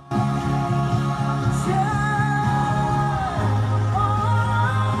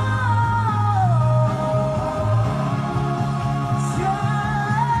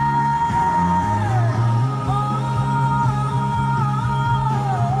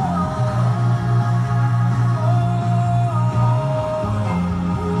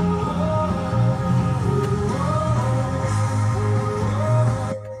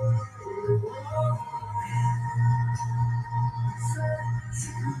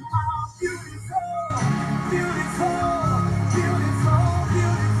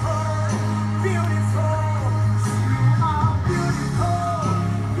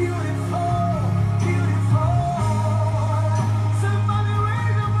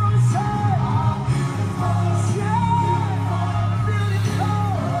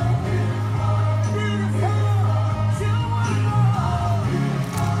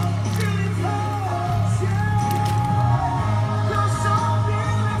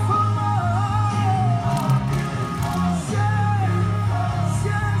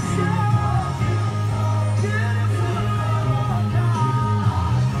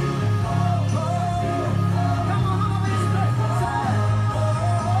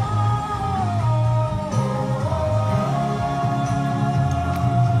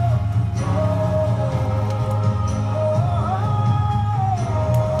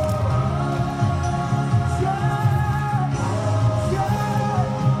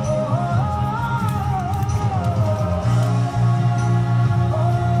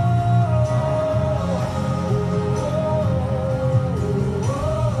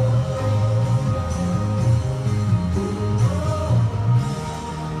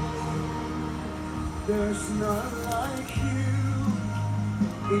There's none like you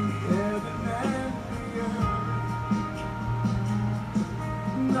in heaven and the earth.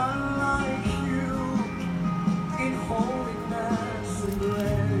 None like you in holiness and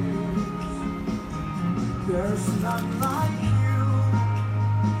grace. There's none like you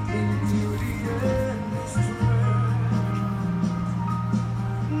in beauty and strength.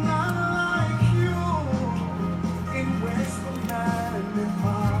 None like you in wisdom and in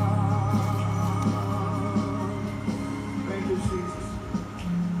power. Thank you, Jesus.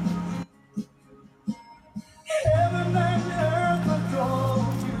 Heaven and earth adore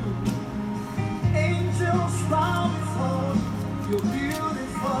you. Angels bow before you. You're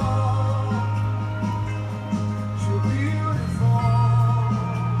beautiful. You're beautiful.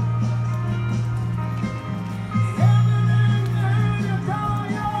 Heaven and earth adore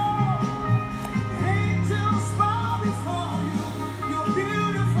you. Angels bow before you. You're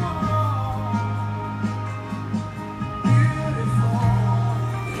beautiful. Beautiful.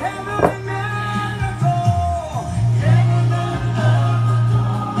 Heaven and earth adore. Heaven and earth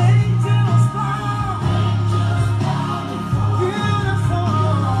adore. Angels bow. Beautiful.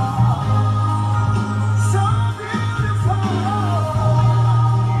 So beautiful.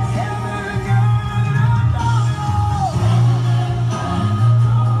 Heaven and earth adore.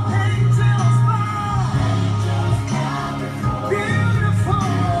 Angels bow. Beautiful.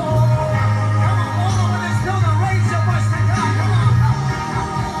 Come on, all over this building, raise your voice to God. Come on.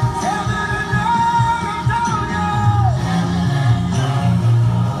 Heaven and earth adore you.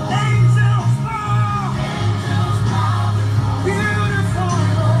 Angels bow. Beautiful.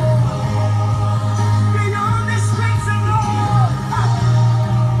 Beyond the streets of Lord.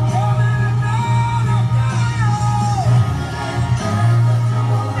 Heaven and earth adore you.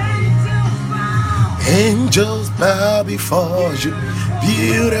 Angels bow before you.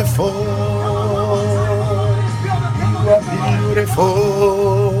 Beautiful. You are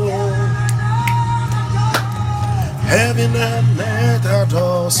beautiful. Heaven and earth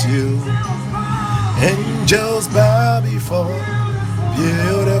adores you. Angels bow before.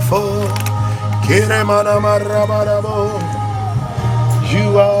 Beautiful. Kiremana marabarabo.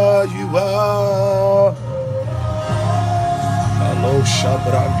 You are. Alo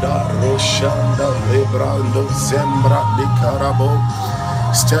shabranda roshanda lebrando zembra di carabo.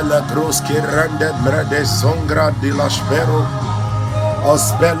 Stella gros che rende mrede zongra di laspero.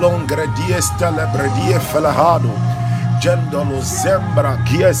 Osbelon gradie stella bradie felahado. Gendolo zembra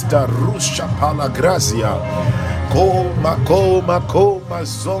giesta rusha pala grazia. Coma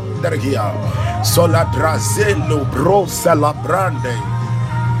zondergia. Sola drazello brosa la brande.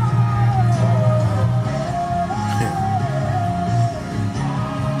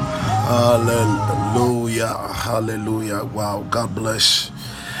 Hallelujah. Wow, God bless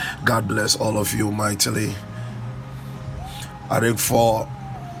all of you mightily. I think for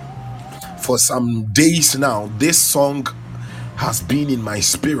some days now, this song has been in my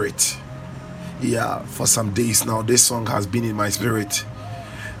spirit. Yeah, for some days now, this song has been in my spirit.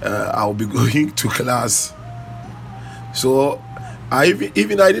 I'll be going to class, so I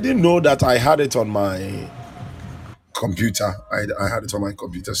didn't know that I had it on my computer. I had it on my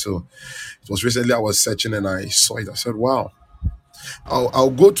computer, so it was recently I was searching and I saw it. I said, wow,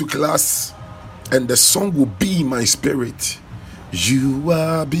 I'll go to class and the song will be in my spirit. You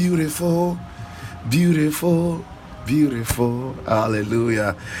are beautiful, beautiful, beautiful.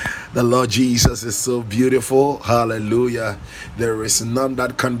 Hallelujah. The Lord Jesus is so beautiful. Hallelujah. There is none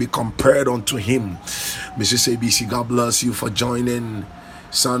that can be compared unto him. Mrs. ABC, God bless you for joining.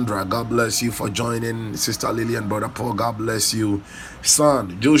 Sandra, God bless you for joining. Sister Lillian, Brother Paul, God bless you.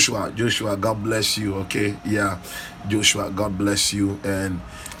 Son, Joshua, God bless you. Okay, yeah, Joshua, God bless you. And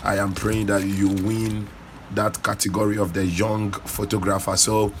I am praying that you win that category of the young photographer.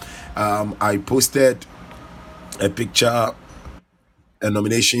 So I posted a picture, a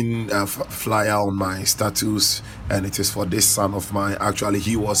nomination flyer on my status, and it is for this son of mine. Actually,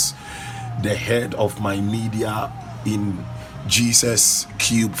 he was the head of my media in Jesus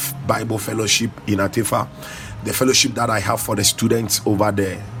Cube Bible Fellowship in Atifa, the fellowship that I have for the students over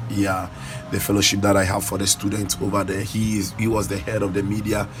there. Yeah, the fellowship that I have for the students over there. He was the head of the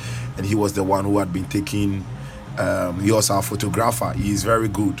media, and he was the one who had been taking. He was our photographer. He is very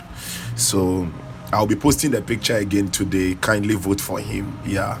good. So I'll be posting the picture again today. Kindly vote for him.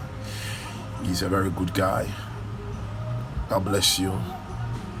 Yeah, he's a very good guy. God bless you.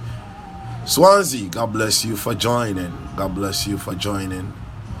 Swansea, God bless you for joining. God bless you for joining.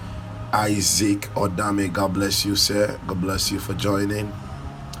 Isaac Odame, God bless you, sir. God bless you for joining.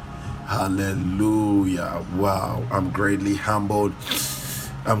 Hallelujah. Wow, I'm greatly humbled.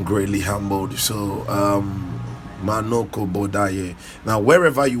 I'm greatly humbled. So, Manoko Bodaye. Now,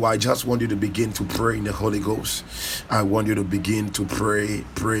 wherever you are, I just want you to begin to pray in the Holy Ghost. I want you to begin to pray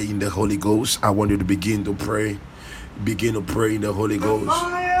in the Holy Ghost. I want you to begin to pray in the Holy Ghost.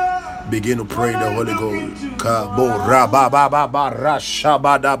 Begin to pray in the Holy Ghost. Kabo rababa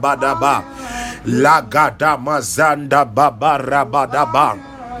rashabada badaba lagada mazanda baba rabadaba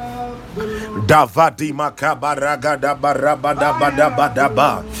davadi makabaragada barabada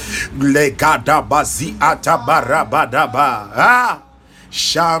badabadaba legada bazi atabarabadaba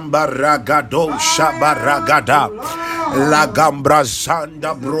Shambaragado Shabaragada La Gambra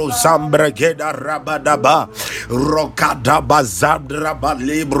Zanda Brozambregeda Rabadaba Rokada Bazandra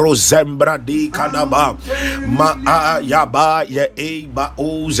Balibro Zembra di Kadaba Maa Yaba Yeba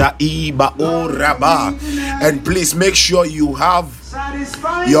Oza Iba Oraba. And please make sure you have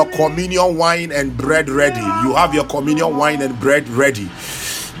your communion wine and bread ready. You have your communion wine and bread ready.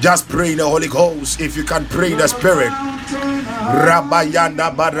 Just pray in the Holy Ghost. If you can pray in the Spirit,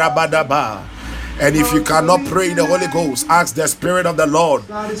 Rabayanda Barabadaba. And if you cannot pray in the Holy Ghost, ask the Spirit of the Lord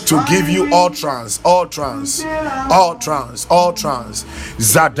to give you all trance.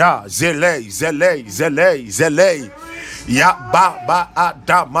 Zada, Zele. Ya ba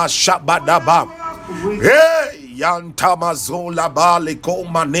adama shabadaba. Hey, Yantamazola Baliko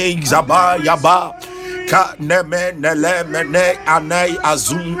Mane Zaba Yaba. Ka neme nele mene anei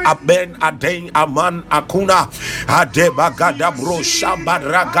azun aben aden aman akuna ade bagada bro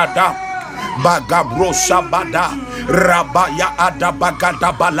shabaragada bagabro shabada rabaya ada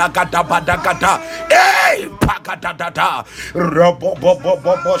bagada balagada badagada pagada dada robo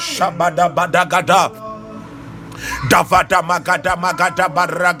shabada badagada Davada magada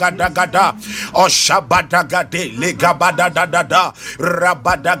baragada gada Oshabada gade legabada da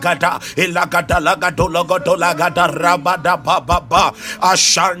rabada gada ilagada lagado logodo lagada rabada baba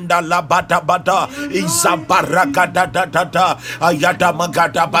ashanda labada bada izabaragada da ayada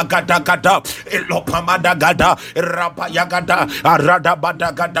magada bagada gada ilopamada gada rabaya gada arada bada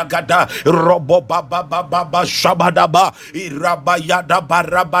gada robo baba shabada ba irabayada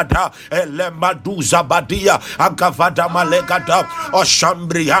barabada elemaduza badia Agavada Malegada,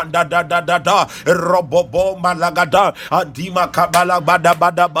 Oshambrianda da Robobo Malagada, Adima Kabala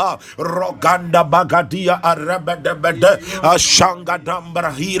Badabadaba, Roganda Bagadia, Arabedebede, Ashanga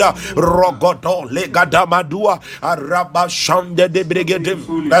Dambrahira, Rogodo, Legada Madua, Araba Shande de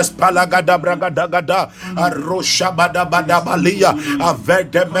Brigadim, Espalagada Bragadagada, Arosha Badabadabalia,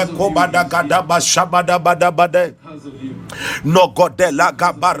 Avede Mekobadagada Bashabada Badabade. No godela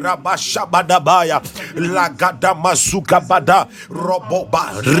gabaraba shabadabaya lagada mazuka bada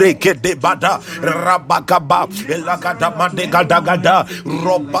roboba reke de bada rabagaba lagada mandegada gada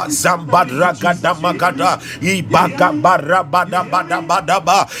roba zamba ragada magada ibaga barabada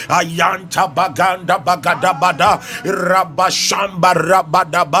bada ayanta baganda bagada bada rabashamba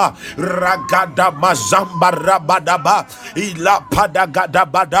rabadaba ragada mazamba rabadaba ila padagada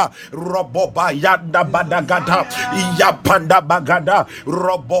bada roboba yanda badagada Yapanda bagada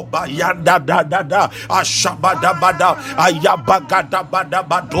roboba yanda da ashabada bada ayabagada bada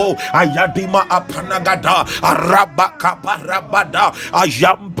bado ayadima apanagada arabaka parabada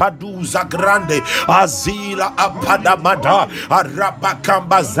ayampaduza grande azila apada bada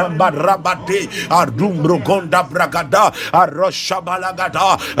arabakamba zamba rabade adumbrogonda bragada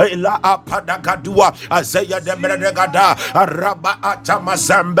aroshabalagada ila apadagadua azaya demregada araba atama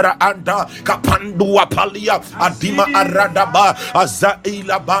zambra anda kapandua palia Adima Aradaba,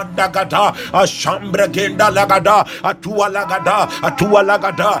 Azaila Bandagada, Ashambra Genda Lagada, Atua Lagada, Atua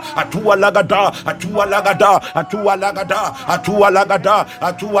Lagada, Atua Lagada, Atua Lagada, Atua Lagada, Atua Lagada,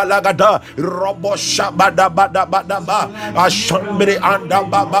 Atua Lagada, Robo Shabada Badaba, Ashambre Anda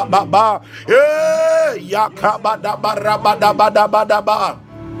Baba, Yakabada Barabada.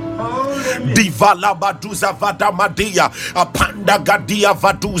 Divala baduza vada madia apanda gadia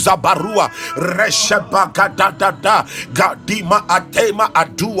vaduza barua resheba gada gadima atema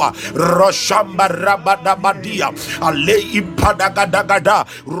adua roshamba rabada badia ale ipada gada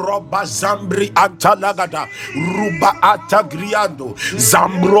roba zambri antalagada ruba atagriando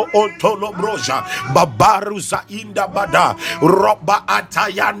zambro ontolo broja babaruza inda bada roba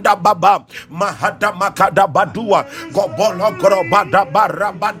atayanda baba mahada makada badua gobolo grobada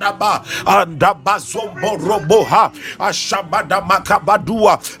barabada anda bazombo roboha ashabada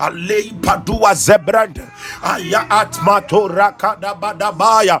makabadua alei padua zebrand aya atmato rakada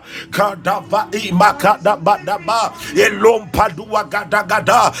badabaya kadava imakada badaba elom padua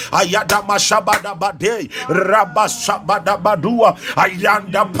gada ayada mashabada bade rabashabada badua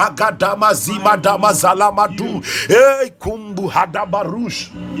ayanda pagada mazima damazalamadu kumbu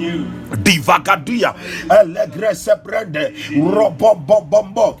hadabarush divagadia elegre seprende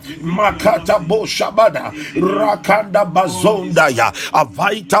robobombo makata bo shabada rakanda bazonda ya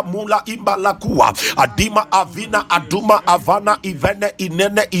avaita mula imbalakua adima avina aduma avana ivene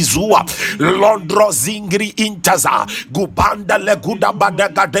inene izua londro zingri intaza gubanda leguda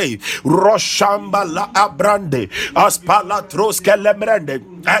badagade roshamba la abrande aspala troske lemrende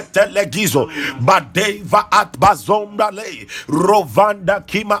etelegizo badeva at bazonda le rovanda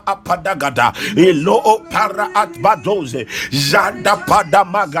kima apadagada ilo para at badoze janda pada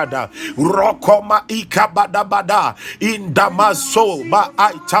magada rokoma ikabada bada indamaso ba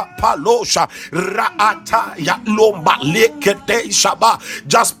aita palosha raata ya lomba lekete shaba.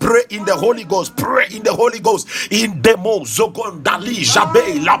 Just pray in the Holy Ghost, pray in the Holy Ghost in demo zogondali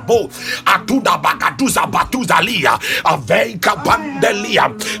jabe labo atuda bagaduza batuzalia aveika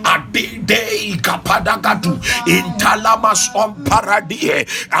bandelia adide kapadagadu intalamas on paradie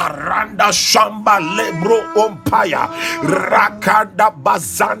aranda shamba lebro ompaya rakada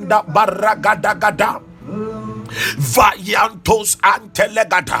bazanda baragadagada Vayantos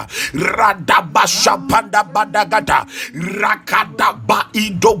antelegata radaba shapanda badagata rakada ba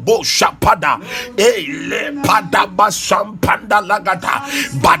idobo shapada ele padaba shampanda lagata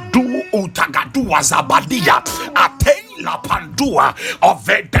badu utagadu wazabadia ate la pandua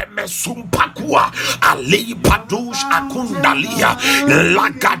ovedeme sumpakua ali padush akundalia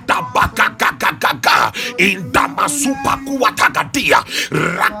lagada bakakakaka indama supakua tagadia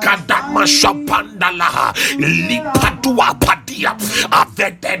rakada mashapanda laha lipadua padia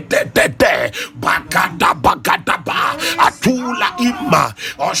avedededede bagada ba atula ima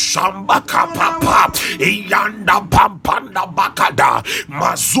oshamba kapapa iyanda pampanda bakada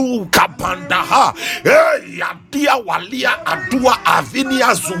mazuka pandaha yadia walia adua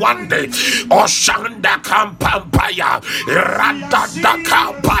avinia zuande oshanda kampampaya radada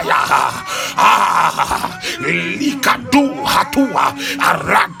kampaya likadu hatua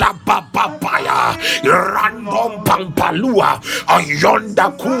arada babaya random pampalua ayonda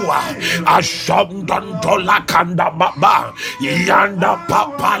kuwa ashondandola kanda baba yanda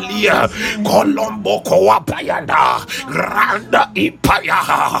papalia kolombo koapayanda randa ipaya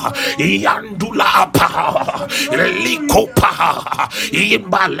yandula apa likopa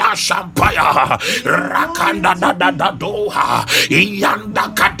imbala shampaya rakanda da doha yanda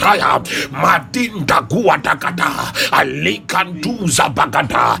kataya madinda guadagada alikanduza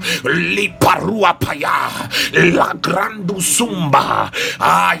bagada liparua paya la grandu sumba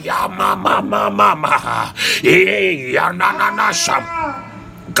aya mama yananasha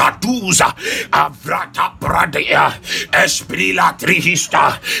Gatuza avrata pradea esprila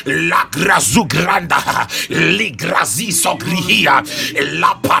trihista la grazu granda li graziso grihia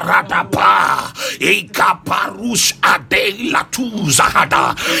la parada pa ikaparush ade la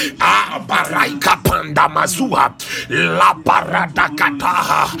tuzahada abaraika panda mazua la parada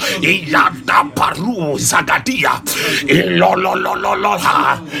kataha iyada paru zagadia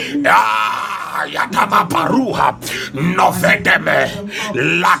ilololololola yatama paruha novedeme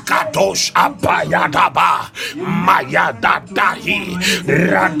lakadosh abayadaba mayadadahi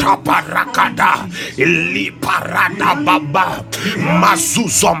rataparakada liparada baba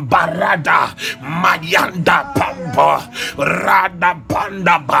mazuzombarada mayanda pamba rada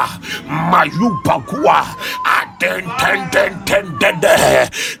pandaba mayupakua atentententende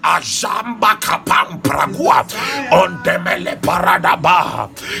azamba kapampragua ondemele paradaba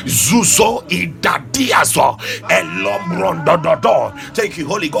zuzo idadiazo elomrondododo. Thank you,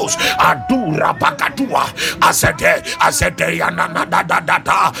 Holy Ghost. Adura bakatua azede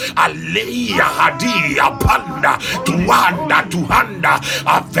yananadadada aliya hadia panda tuanda tuhanda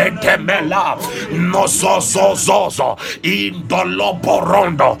avetemela nozozozozo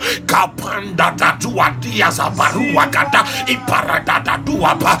indoloporondo kapanda tatua diaza barua kata iparada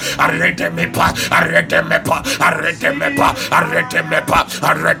duapa aretemepa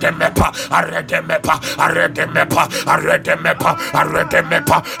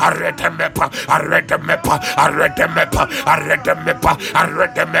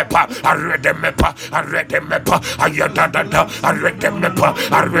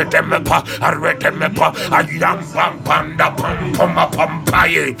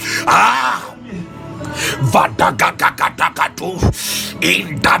Vadagatakatu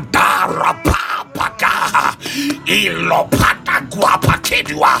Indadara Papaka Ilo Patagua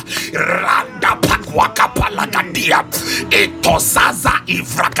Kedua Randa Pakwaka Palagadia Etozaza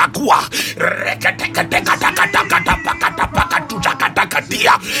Ivrakagua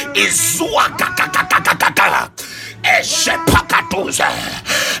Reketekatakatakatapakatapakatujakatakadia Izua Kakakakakaka Eshepakatuze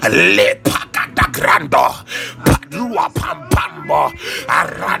Lepakata Grando Padua Pampambo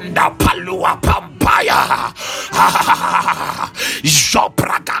Aranda Palua Pampaya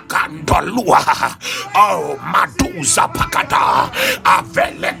Joprakakandolua Oh Maduza Pakata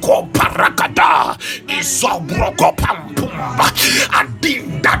Aveleko Parakada Isobroko Pampumba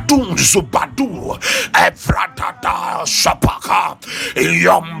Adinda Dunzubadu Evradada Shapaka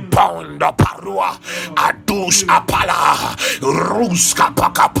Yomponda Parua Adus Apala Ruska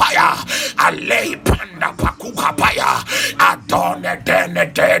Pakapaya Ale Panda Pakukapaya Adone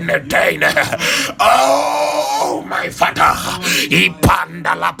Dene Oh my father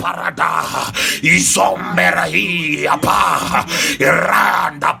Ipanda la Parada Isombera Iapa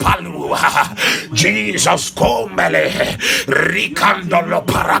Randa Palua Jesus Komele Ricandolo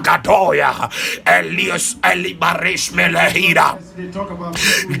Paragadoya Elias Elibarish Melehira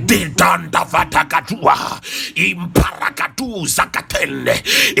Didanda Vatagadua Imparagadu Zakatende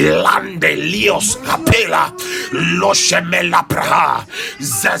Lande Lios Capela Loshemela Praha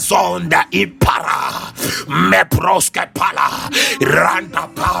Zezonda Impara Meproske Pala Randa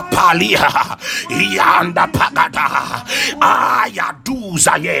Papalia Yanda Pagada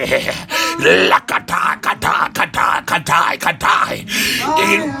Ayaduza Ye Lakata Katai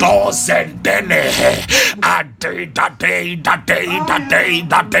Indozendene Adeda day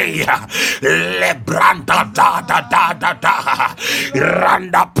Lebranda da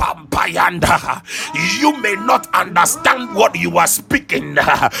Randa Pampayanda. You may not understand what you are speaking,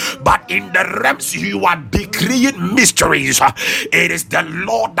 but in the realms you are decreeing mysteries. It is the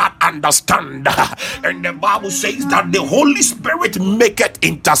Lord that understands, and the Bible says that the Holy Spirit maketh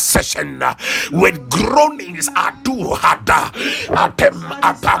intercession with groanings adu hada atem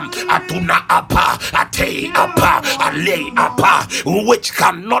apam atuna apa ate apa ale apa, which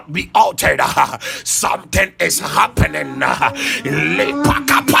cannot be altered. Something is happening.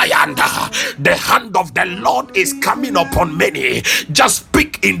 The hand of the Lord is coming upon many. Just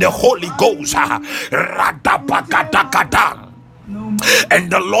speak in the Holy Ghost.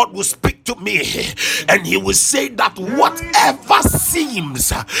 And the Lord will speak to me, and He will say that whatever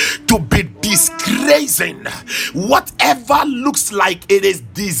seems to be disgracing, whatever looks like it is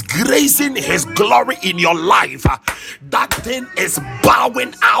disgracing His glory in your life, that thing is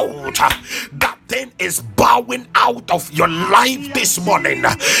bowing out. That thing is bowing out of your life this morning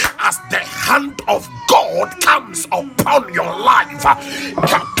as the hand of God comes upon your life.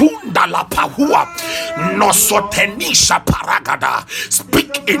 Katunda la pahua nosotenisha paragada.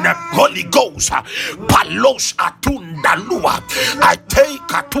 Speak in the Holy Ghost. Palos atunda lua ate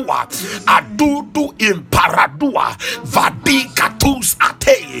katua adudu imparadua vadi katus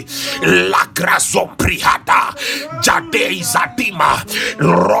ate lagrazom prihada jade zadima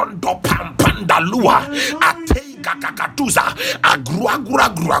rondo pampanda lua ate kakakatuza agrua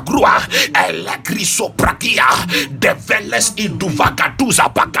elegriso prakia develes iduvagatuza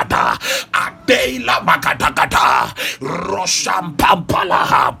bagada adeila bagadagada rosham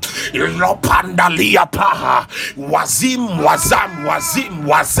pampala lopandalia paha wazim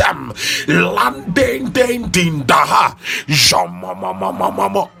landing dindaha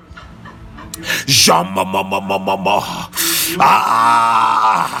jamamamamamamo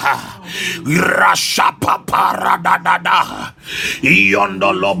Rasha papara da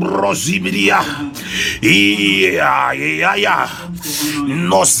yondo lobrozibria ya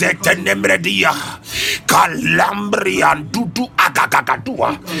no zetenemredia kalambria dudu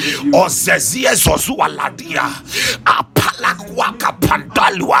agagagadua ozezie zozua ladia apala kwaka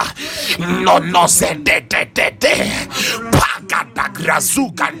pandalua no zedetete pagada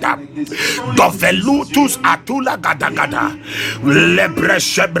grazuganda dovelutus atula gadagada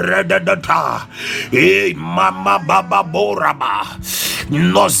lebreshebreda mama baba boraba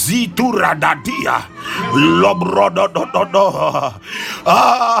nozitu radadia lobrodo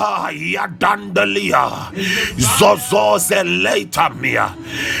ya dandalia zozo zeleitamia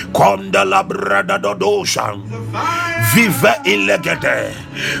kondala brada dodosha vive ilegede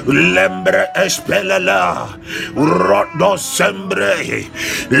lembre espelela rodo sembre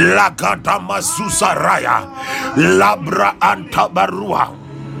lagada masusaraya labra antabarua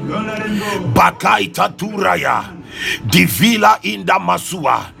bakaita turaya Divila inda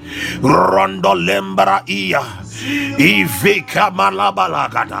masua rondo lembra iya iveka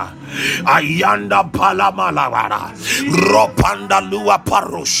malabalagada ayanda palamalawara ropanda lua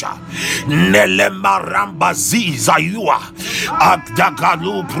parosha nelembaramba zizayua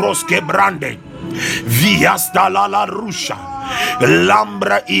akdagalu proske brande viasta la rusha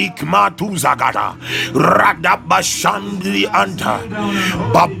lambra ikmatuzagada radabashandri anta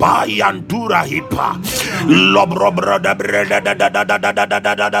babayantura hipa lobrobra da breda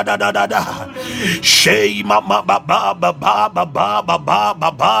da shey mama baba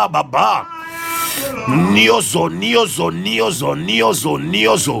niozo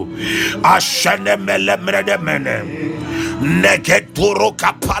ashene mele mene neketuro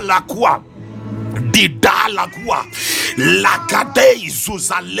kapala kwa didala kwa lakadei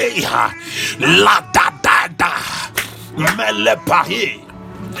zuzaleha la dadada melepahi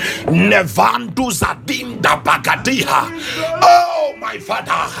nevandu zadinda bagadiha. Oh my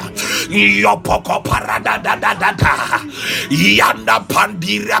father, yopoko parada da yanda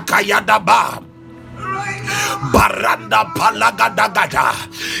pandira kayadaba baranda palagadagada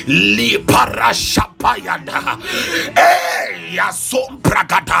li parashapayada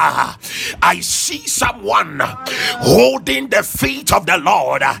pragada. I see someone holding the feet of the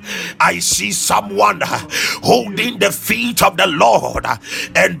Lord. I see someone holding the feet of the Lord,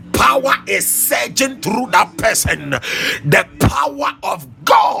 and power is surging through that person. The power of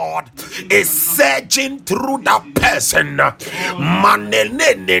God is surging through that person.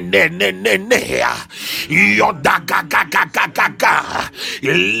 Yodagagagagaga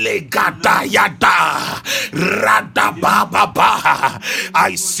legada yada rada baba.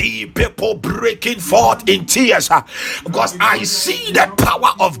 I see people breaking forth in tears because I see the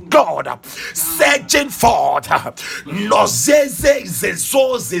power of God surging forth. Nozeze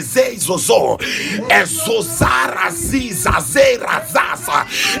zezo zeze zozo ezozara zizazera zasa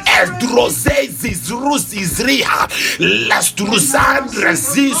ezdroze zizruzizriha lestruzandre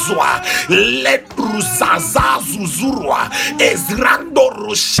zizwa letruzazazuzurwa ezrando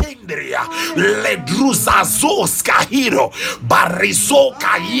rushindria ledruzazos kahiro barizo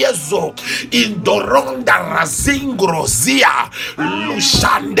kayezo indoronda razingrozia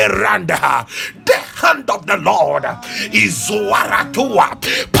lushanderanda. The hand of the Lord is waratua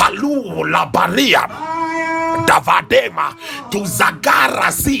palu la baria davadema to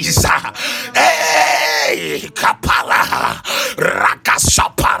zagara ziza kapala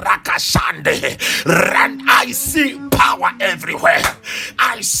rakashapa rakashande ran. I see power everywhere.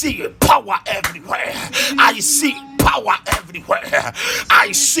 I see power everywhere. I see power everywhere.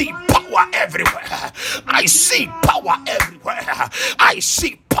 I see power everywhere. I see power everywhere. I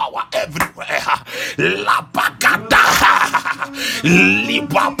see power everywhere. La bagada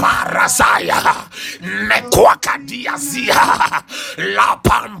libabarasaya nekwakadiazia la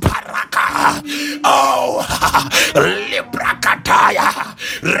pamparaka. Oh, librakataya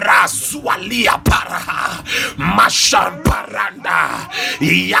rasualia para mashamparanda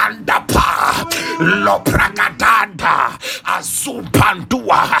yandapa lopragadanda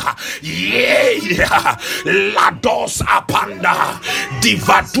azumpandua yeah lados apanda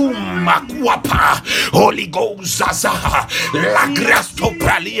divatum makuapa Holy Ghost zaza la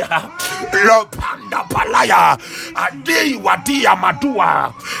grastopralia lopanda palaya adi wadia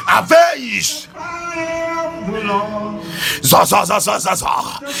madua aveis zaza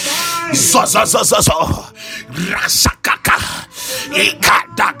rasakaka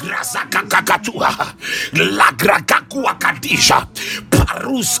ikada grasakakatua lagragakua kadisha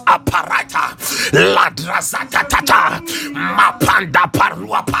parus aparata ladrazatata mapanda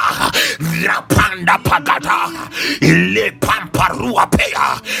paruapa rapanda pagata ile pamparua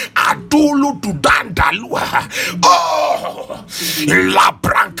pea adulu dudandalua. Oh, la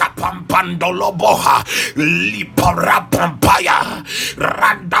branca pampandoloboha lipara pampaya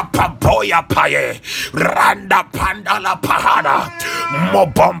randa pampoya paye randa pandala pahada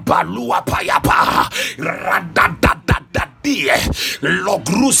mobombalua payapa randa die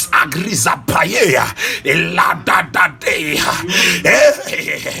logrus agriza payeya la dadadea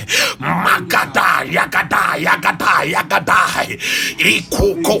magada yagada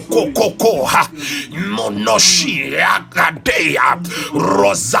ikukokokoko monoshi agadea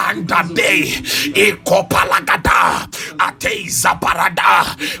rosanda de ikopalagada ateiza parada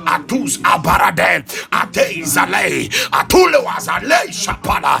atus abarade ateiza le atule wazale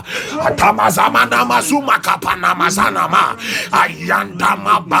shapala atamazamana mazuma kapana mazanama ayanda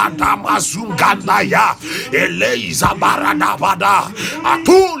mabada mazungandaya eleiza barada bada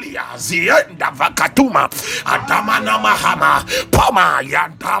atulia zienda vakatuma atama Mahama Poma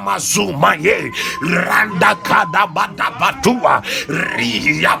Yandama Zuma ye Randa Kada Bada Batua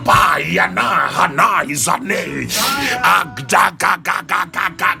Riyaba Yana Hana Izane Agda Gaga Gaga.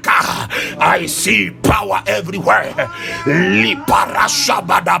 I see power everywhere.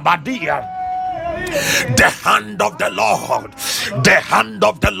 Liparashabadabadia. The hand of the Lord, the hand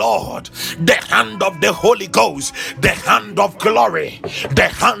of the Lord, the hand of the Holy Ghost, the hand of glory, the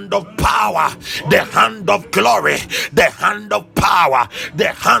hand of power, the hand of glory, the hand of power, the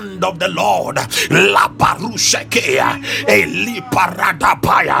hand of the Lord. La Barushekea, Eli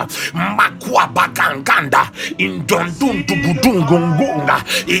Paradabaya, Makwa Baganganda, in Dondundu Budungungunga,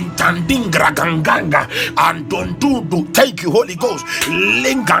 in Tandingra Ganganga, and Dondundu. Thank you, Holy Ghost.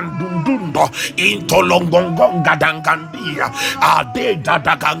 Lingandundundo, in Tolongongonga Dangandia, Ade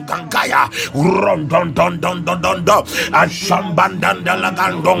Dadagangangaya, Rondondondondondo,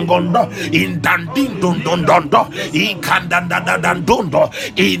 Ashambandandalagandongondo, in Dandindundondo, in Kandandadadandundo,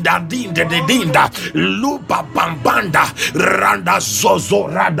 in Dadindinda, Lupa Bambanda, Randa Zozo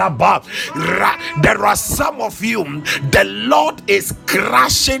Radaba. There are some of you, the Lord is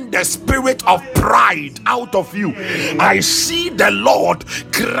crushing the spirit of pride out of you. I see the Lord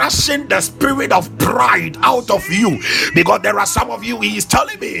crushing the spirit of pride out of you, because there are some of you, he is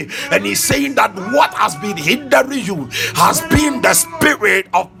telling me, and he's saying that what has been hindering you has been the spirit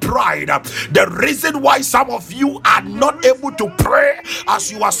of pride. The reason why some of you are not able to pray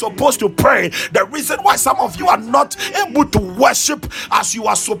as you are supposed to pray, the reason why some of you are not able to worship as you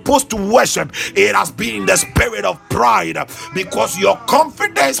are supposed to worship, it has been the spirit of pride, because your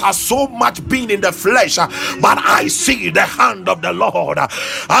confidence has so much been in the flesh. But I see the hand of the Lord.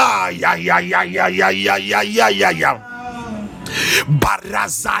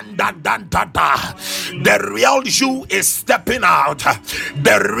 Barazanda Dantata. The real you is stepping out.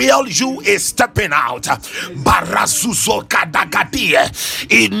 The real you is stepping out. Barazuzo Kadagadia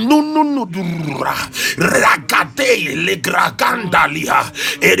Inununudura Ragade Legragandalia.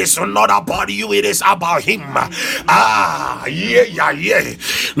 It is not about you, it is about him.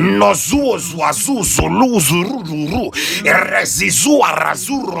 Nozuazuzu Luzuru Rezizua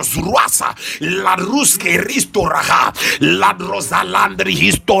Razuro Zuruasa La Ruske Ristoraha La Rosalandri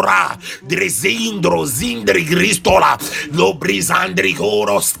Histora Drezindro Zindri Gristola Do Brisandri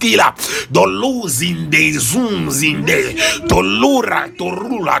Horoskila Do Luzinde Zunzinde Tolura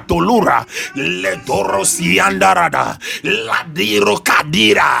Tolura Le Torosiandarada La Diro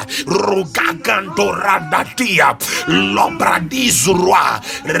Kadira Rugaganto Radatia Lobradizurua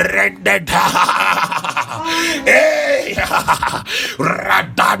Rededa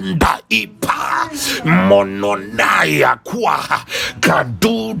Radanda Ipa Mononaya Kwa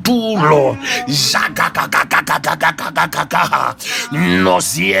Gadudulo Zagagagagagagagagagaga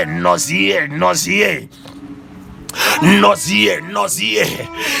Nozie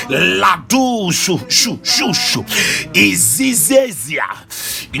Ladu shu Izizezia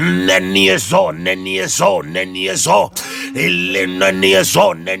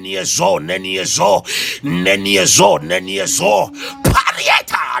Neniezo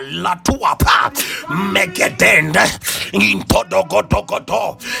Parieta La Tuapa Megedende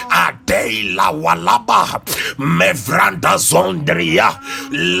Intodogodogodo Ade La Walaba Mevranda Zondria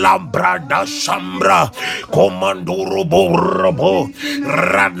Lambrada Shambra Komandoro Borobo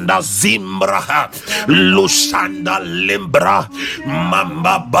Randa Zimbra Lusanda Limbra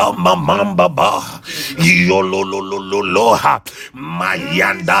Mamba Yolololoha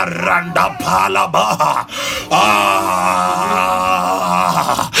Mayanda Randa Palaba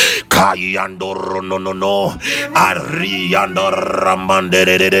Kayando no Ariando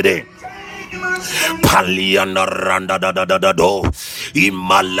Ramande Paliana randa da do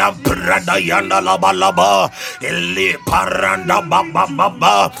Imala prada yanda laba Ele paranda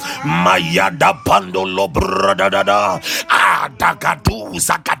baba Mayada pandolo brada da Adagadu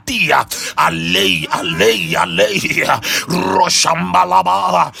zakatia Ale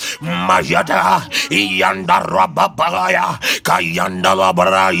Roshambalaba Mayada Yanda rababaya Kayanda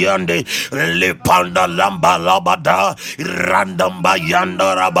labra yande Le panda lamba labada Randamba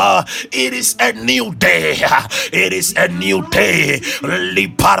yanda raba. It is a new day. It is a new day.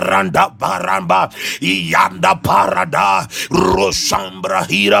 Liparanda baramba. Yanda parada. Roshambra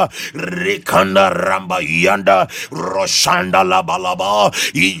hira. Rikanda ramba yanda. Roshanda labalaba.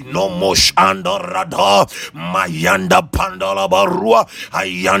 Inomosh andorada. Mayanda pandalaba rua.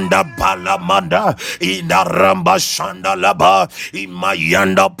 Ayanda balamanda. Ina ramba shanda laba.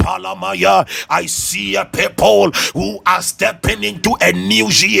 Imayanda palamaya. I see a people who are stepping into a new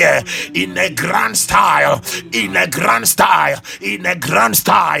year in a grand style, in a a grand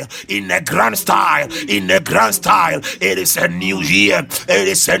style, in a grand style, in a grand style. It is a new year. It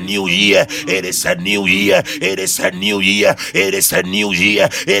is a new year. It is a new year. It is a new year. It is a new year.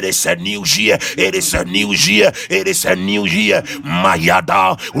 It is a new year. It is a new year. It is a new year.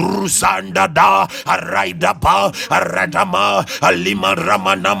 Mayada Rusanda da Araidaba Aradama Alima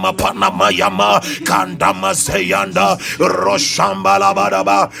Ramanama Panama Yama Kandama Zayanda Roshambala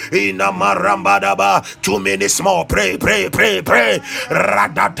Badaba Inamarambadaba. 2 minutes more. Pray, pray, pray, pray.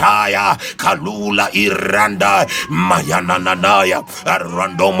 Radataya Kalula Iranda Mayananaya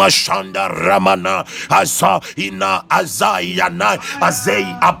Randoma Shanda Ramana Asa Ina Azayana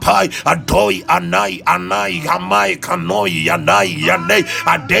Azay Apai Adoi Anai Anai Amai Kanoi Yanai Yanei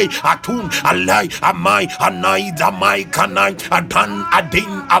Ade Atun Alai Amai Anai Damai Kanai Adan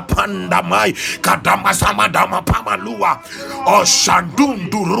Adin Apandamai Kadamasamadama Pamalua Oshandun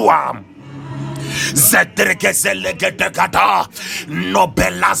Duruam Zedregezelegedegada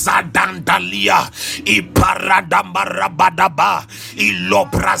Nobelaza Dandalia Iparadambarabadaba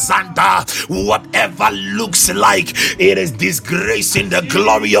Ilobrazanda. Whatever looks like it is disgracing the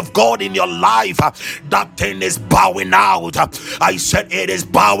glory of God in your life, that thing is bowing out. I said it is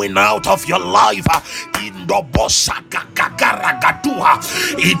bowing out of your life. Indobosaka Gagaragatua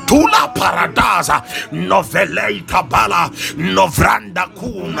Itula Paradaza Novelei Kabala Novranda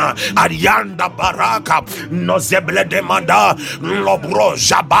Kuna Arianda Baraka Nozeble Demanda Lobro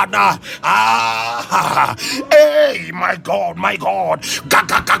Jabana. Hey, my God,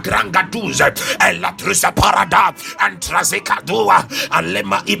 Gagagranga Duze Elatrusa Parada and Trazekadua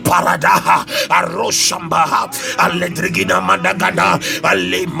Alema Iparada Aroshambaha Aledrigina Madagada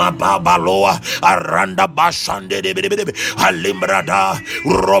Alema Babaloa Aranda Bashande Alimbrada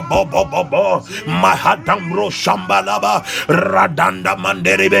Robobobo Mahadam Roshambalaba Radanda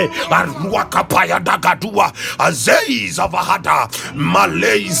Manderebe Arwaka Paya Dagadua Azeis of Ahada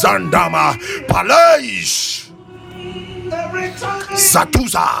Malay Zandama Palais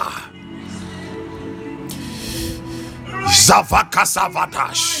Zatuza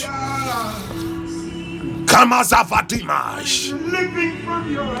Zavakasavatash Kamazavadimash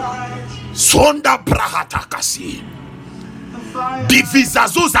Sonda Brahatakasi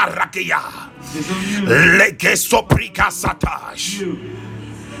Divizazuza Rakia Legesoprika Satash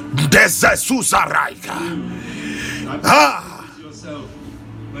Dezesuza Raika.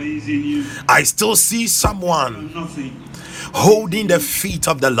 I still see someone holding the feet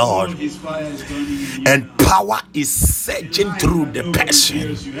of the Lord, and power is surging through the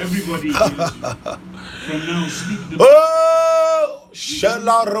person. Oh,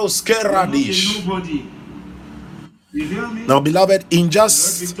 Shela Roskeradish. Now, beloved, in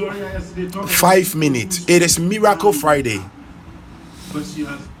just 5 minutes, it is Miracle Friday.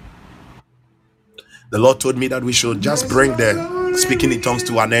 The Lord told me that we should just bring the speaking in tongues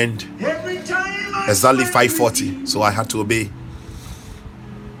to an end. Exactly 5:40, so I had to obey.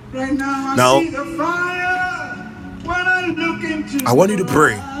 Now, I want you to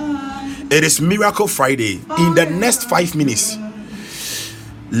pray. It is Miracle Friday. In the next 5 minutes,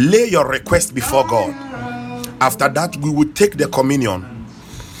 lay your request before God. After that, we will take the communion,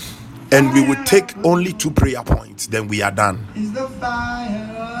 and we will take only 2 prayer points. Then we are done.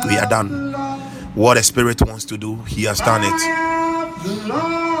 We are done. What the Spirit wants to do, He has done it.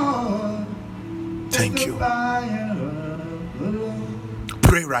 Thank you.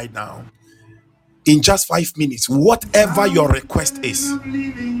 Pray right now. In just 5 minutes, whatever your request is,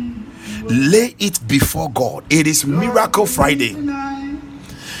 lay it before God. It is Miracle Friday.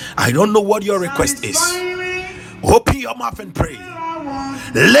 I don't know what your request is. Open your mouth and pray.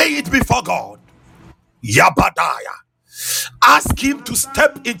 Lay it before God. Yabadaya. Ask Him to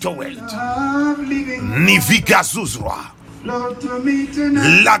step into it. Niviga Zuzra.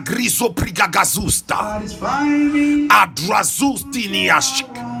 La griso prigagazusta Adrazustiniash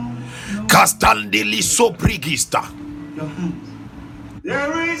Castandeli soprigista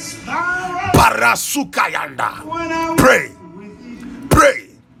Parasukayanda. Pray, pray,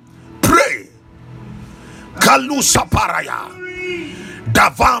 pray. Kalusa paraya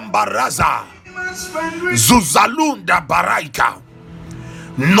Davambaraza Zuzalunda Baraika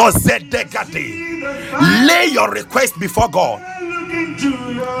Nozedegate. Lay your request before God.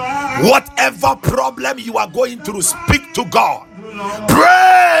 Whatever problem you are going through, speak to God.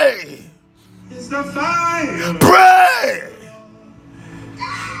 Pray. Pray.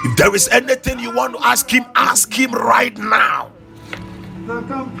 If there is anything you want to ask Him right now. The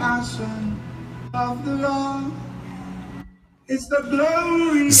compassion of the Lord is the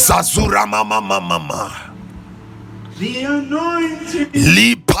glory. Zazura mama. The anointing.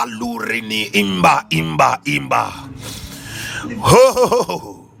 Li palurini imba. Lift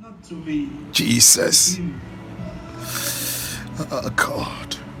Oh, not to me, Jesus. him, Oh,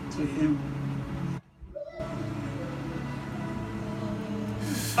 God. to him.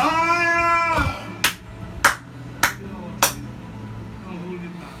 Fire! Don't hold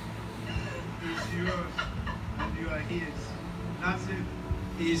it back. He's yours and you are his. That's it.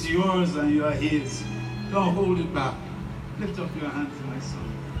 He's yours and you are his. Don't hold it back. Lift up your hands, my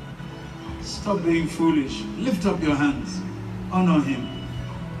son. Stop being foolish. Lift up your hands. Honor him.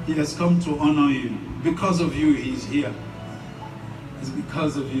 He has come to honor you. Because of you, he's here. It's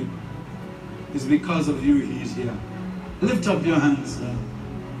because of you. It's because of you he's here. Lift up your hands now.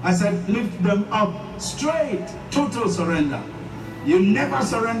 I said, lift them up straight. Total surrender. You never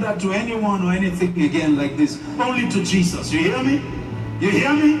surrender to anyone or anything again like this. Only to Jesus. You hear me? You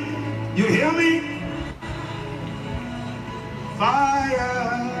hear me? You hear me?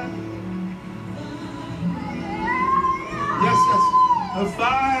 Fire. Yes, yes. A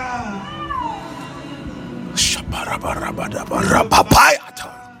fire.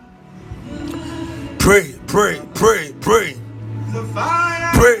 Pray, pray, pray, pray, The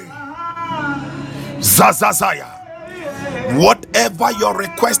fire. pray. Zazazaya. Whatever your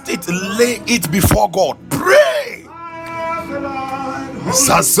request is, lay it before God. Pray.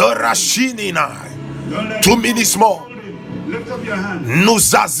 Zazara Shinina. 2 minutes more. Lift up your hand.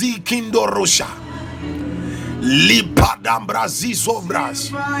 Nuzazi Kindorosha. Lipadambrazi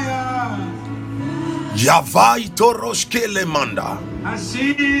Sobras. Fire. Yavai Toroshkele Manda. I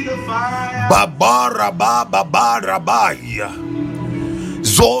see the fire. Babaraba Babarabaya.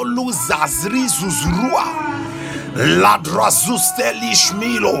 Zolu Zazri Zuzrua. Ladrazusteli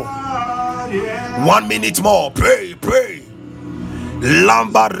Shmilo. Yeah. 1 minute more. Pray, pray.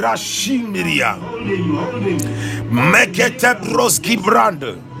 Lambarashimiria. Hold him, hold him, Mekete Broski Brand.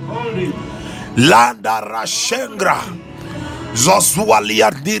 hold him. Landa Rashengra.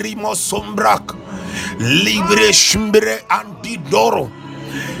 Zosualia Dirimo Sombrak. Libre Shimbre Antidoro.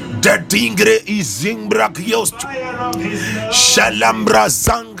 The Dingre Izimbrak Yost. Fire of his love. Shalambra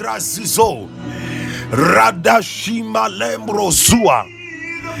Zangra Zizo. Radashima Lembro Zua.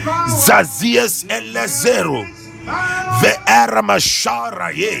 Zazies Elezero. Ve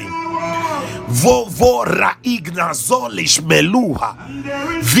Eramashara ye. Vovo Raigna Zolish Meluha.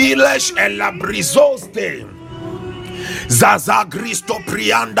 Vilesh Elabrizoste. Zazagristo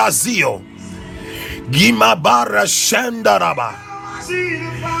Prianda Zio. Gimabara Shendaraba. See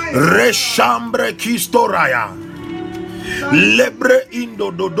the fire. Reshambre Kistoraya. Lebre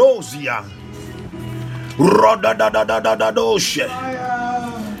Indo Dodozia. Roda da da da da da doshe.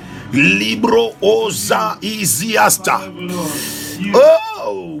 Libro Oza Iziasta.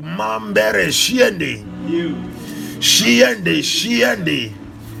 Oh, Mambere Shiende. You. Shiende, Shiende.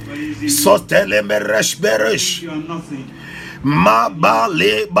 But he's in Sotele Meresh Beresh. you are nothing.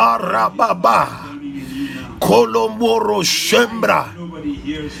 Mabale Barababa. Only in you now. Kolomoro Shembra. Nobody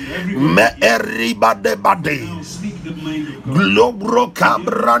hears you. Me Everybody Eribade Bade. now speak the mind of God. Globro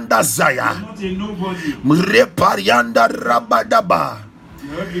Cabranda Zaya. Not a nobody. Mreparianda Rabadaba. You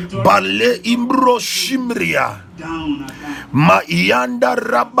heard me talk Bale Imbro Shimria. down at that. Maianda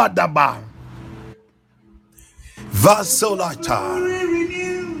Rabadaba. Vasolata.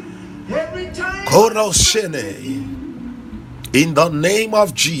 Renew every time. Koroshene. In the name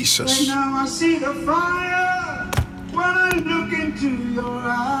of Jesus. And now I see the fire when I look into your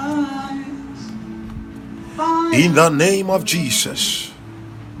eyes. Fire. In the name of Jesus.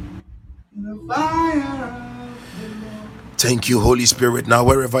 The fire. Thank you, Holy Spirit. Now,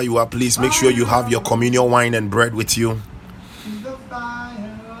 wherever you are, please make sure you have your communion wine and bread with you. The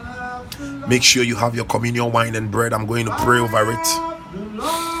fire of the Lord. Make sure you have your communion wine and bread. I'm going to pray over it. The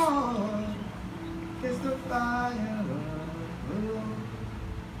Lord is the fire of the Lord.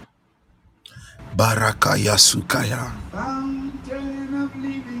 Barakaya Sukaya. Fountain of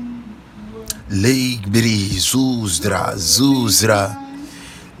living water. Leibri Zuzdra Zuzra.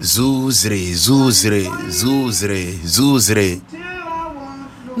 Zuzre, Zuzre, Zuzre, Zuzre. Till I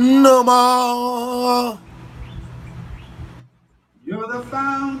want no No more You're the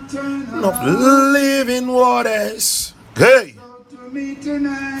fountain of living waters. Hey, Flow to me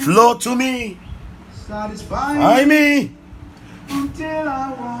tonight. flow to me. Satisfy I me me. until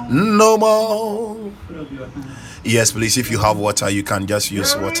I want. No more. Put up your hand. Yes, please. If you have water, you can just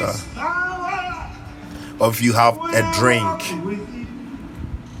use There water. is power Or if you have when a I drink, walk with you.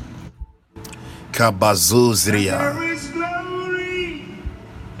 Kabazuzria. There is glory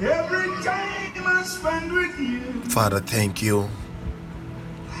every time I spend with you. Father, thank you.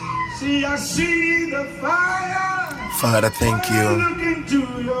 See, I see the fire. Father, thank When I you. look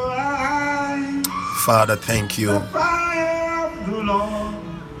into your eyes. Father, thank you. The fire Lord.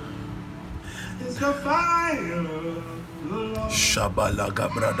 It's the fire of the Lord. Shabalaga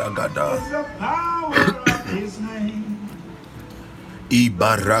bradagada. It's the power of his name.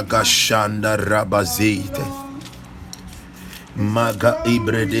 Ibaraga shanda rabazite. Maga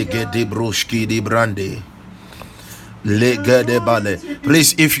ibredege de broshki de brande. Lega de bale.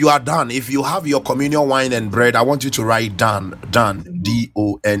 Please, if you are done, if you have your communion wine and bread, I want you to write done. Done.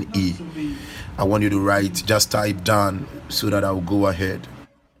 D-O-N-E. I want you to write, just type done so that I'll go ahead.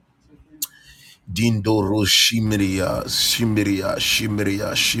 Dindoro shimria, shimria,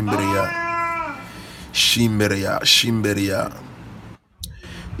 shimria, shimria, shimria, shimria.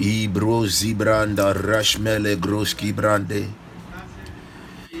 Ibro zibranda rashmele groski brande.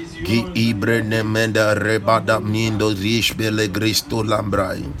 Gi ibre nemenda rebada mindo rishbele gristo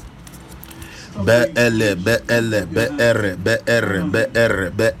lambrai. BL, BL, BR, BR, BR,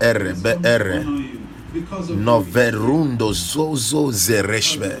 BR, BR. Noverundo zozo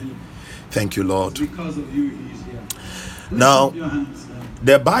zereshme. Thank you, Lord. Because of you, he's here. Now,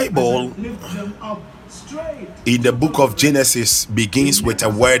 the Bible in the book of Genesis begins with a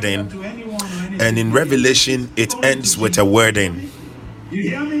wedding, and in Revelation it ends with a wedding. You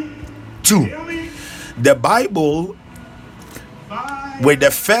hear me? 2. The Bible with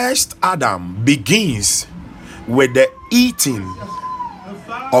the first Adam begins with the eating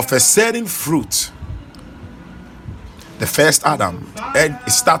of a certain fruit. The first Adam, and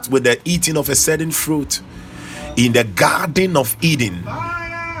it starts with the eating of a certain fruit in the Garden of Eden.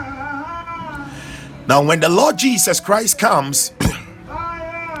 Now, when the Lord Jesus Christ comes,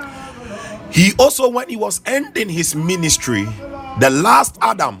 he also, when he was ending his ministry, the last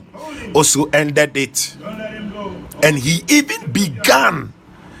Adam also ended it. And he even began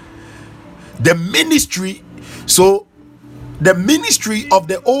the ministry. So the ministry of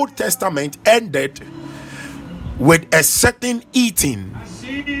the Old Testament ended with a certain eating,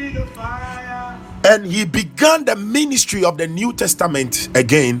 and he began the ministry of the New Testament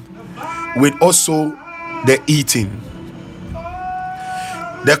again with also the eating.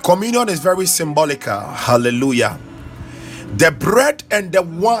 The communion is very symbolical. Hallelujah. The bread and the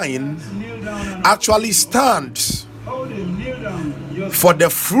wine actually stands for the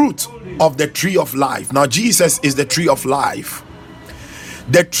fruit of the tree of life. Now, Jesus is the tree of life.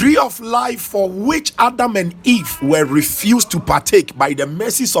 The tree of life for which Adam and Eve were refused to partake by the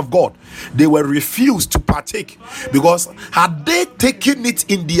mercies of God. They were refused to partake because had they taken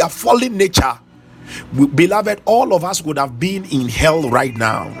it in their fallen nature, beloved, all of us would have been in hell right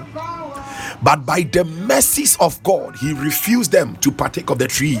now. But by the mercies of God, he refused them to partake of the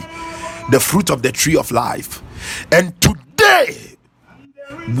tree, the fruit of the tree of life. And today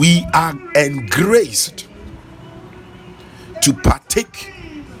we are engraced to partake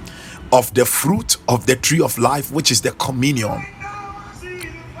of the fruit of the tree of life, which is the communion.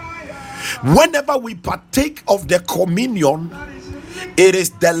 Whenever we partake of the communion, it is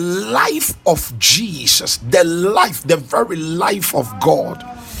the life of Jesus, the life, the very life of God,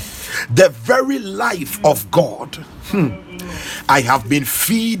 the very life of God. I have been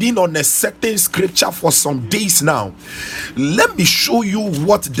feeding on a certain scripture for some days now. Let me show you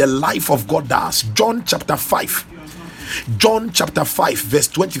what the life of God does. John chapter 5, verse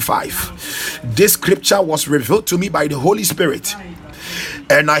 25. This scripture was revealed to me by the Holy Spirit,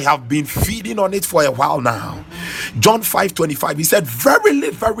 and I have been feeding on it for a while now. John 5:25, he said, "Verily,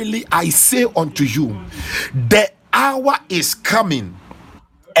 verily, I say unto you, the hour is coming,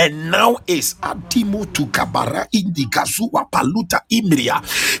 and now is Adimo to Kabara Indigazua Paluta Imria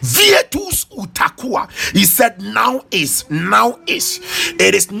Vietus Utakua." He said, now is.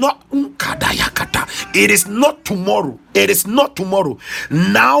 It is not Unkadayakata. It is not tomorrow.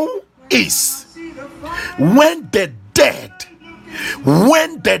 Now is when the dead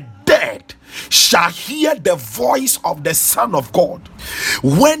shall hear the voice of the Son of God.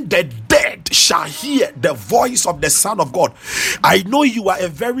 When the dead shall hear the voice of the Son of God. I know you are a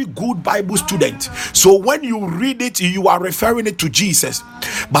very good Bible student, so when you read it, you are referring it to Jesus.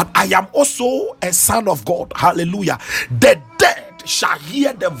 But I am also a son of God. Hallelujah. The dead shall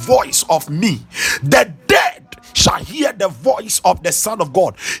hear the voice of me. The dead shall hear the voice of the Son of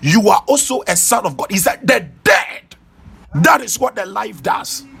God. You are also a son of God. He said, the dead. That is what the life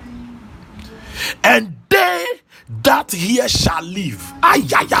does. And they that here shall live.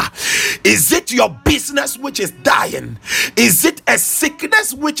 Is it your business which is dying? Is it a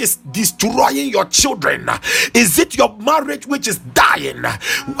sickness which is destroying your children? Is it your marriage which is dying?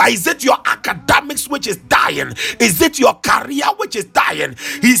 Is it your academics which is dying? Is it your career which is dying?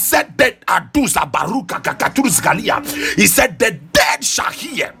 He said that he said the dead shall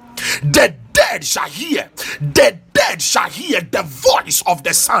hear. The dead shall hear. The dead dead shall hear the voice of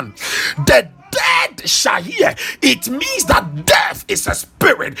the Son. The dead shall hear. It means that death is a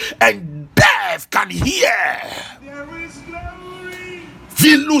spirit, and death can hear. There is glory.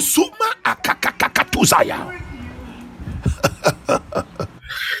 Vilusuma akakakatuzaya.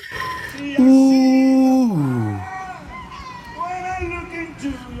 Ooh. When I look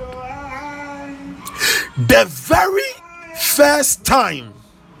into your eyes, The very first time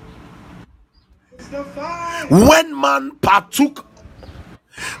it's the fire. when man partook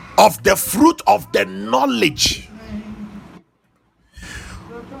of the fruit of the knowledge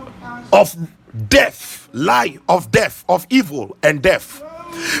of death, of evil and death,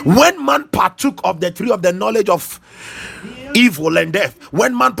 when man partook of the tree of the knowledge of evil and death,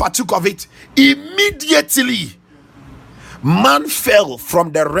 when man partook of it, immediately man fell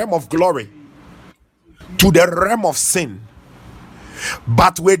from the realm of glory to the realm of sin.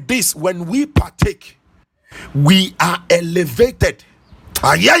 But with this, when we partake, we are elevated.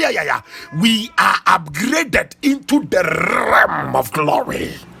 We are upgraded into the realm of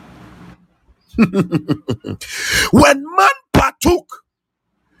glory. When man partook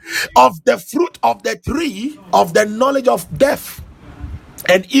of the fruit of the tree of the knowledge of death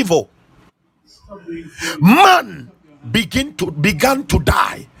and evil, man began to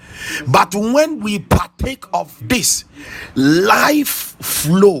die. But when we partake of this, life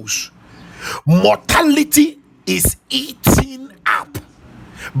flows. Mortality is eaten up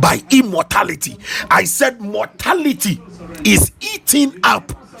by immortality. I said mortality is eaten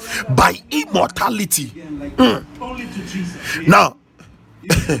up by immortality. Only to Jesus. Now,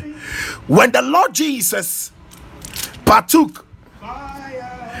 when the Lord Jesus partook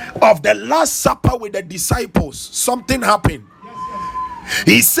Fire. of the Last Supper with the disciples, something happened.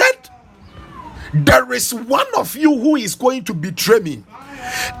 He said, there is one of you who is going to betray me.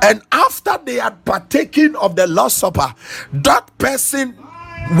 And after they had partaken of the Last Supper, that person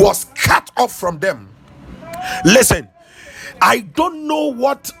was cut off from them. Listen, I don't know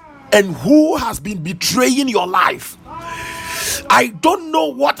what and who has been betraying your life. I don't know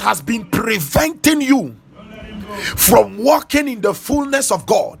what has been preventing you from walking in the fullness of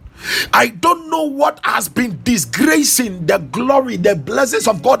God. I don't know what has been disgracing the glory, the blessings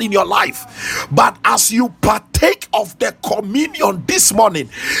of God in your life. But as you partake of the communion this morning,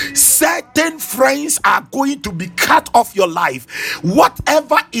 certain friends are going to be cut off your life.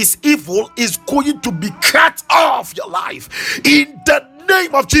 Whatever is evil is going to be cut off your life in the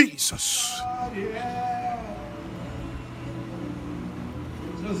name of Jesus.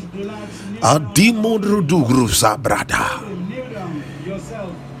 Just relax. Brother. Kneel down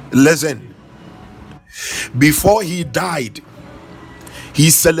yourself. Listen, before he died, he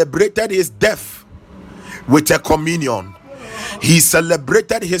celebrated his death with a communion. He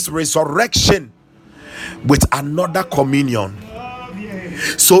celebrated his resurrection with another communion.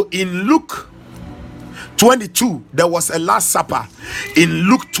 So in Luke 22, there was a Last Supper. In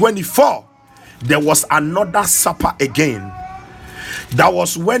Luke 24, there was another supper again. That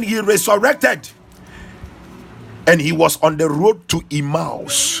was when he resurrected and he was on the road to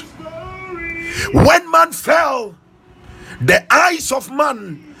Emmaus. When man fell, the eyes of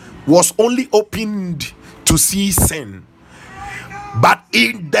man was only opened to see sin. But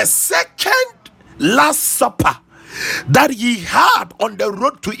in the second Last Supper that he had on the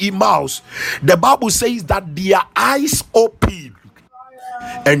road to Emmaus, the Bible says that their eyes opened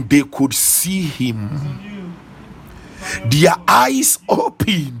and they could see him. Their eyes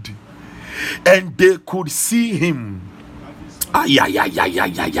opened and they could see him.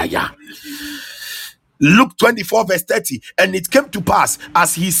 Luke 24 verse 30. And it came to pass,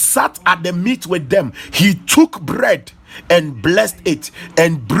 as he sat at the meat with them, he took bread and blessed it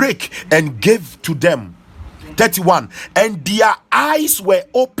and brake and gave to them. 31. And their eyes were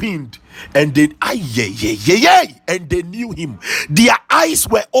opened and they and they knew him. Their eyes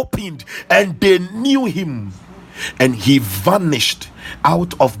were opened and they knew him. And he vanished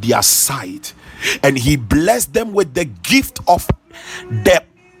out of their sight, and he blessed them with the gift of the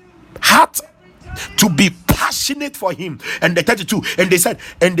heart to be passionate for him. And the 32, and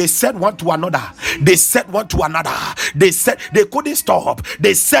they said one to another, they said they couldn't stop,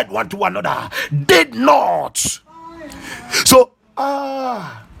 they said one to another, did not. So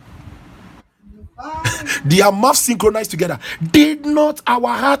their mouths synchronized together. Did not our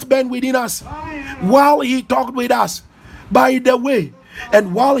heart burn within us while he talked with us by the way,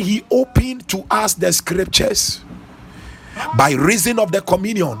 and while he opened to us the scriptures? By reason of the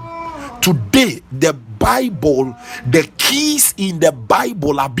communion, today the Bible, the keys in the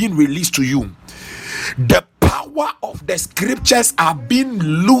Bible are being released to you. The power power of the scriptures are being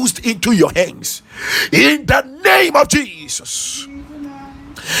loosed into your hands in the name of Jesus.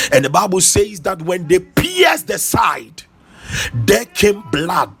 And the Bible says that when they pierced the side, there came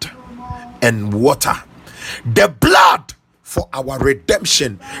blood and water. The blood for our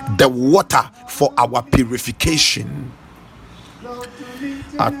redemption, the water for our purification.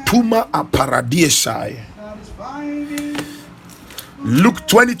 Atuma aparadiesai. Luke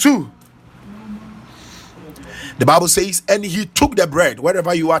 22. The Bible says, and he took the bread.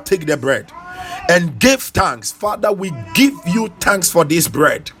 Wherever you are, take the bread and gave thanks. Father, we give you thanks for this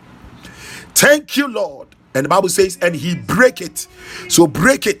bread. Thank you, Lord. And the Bible says, and he break it. So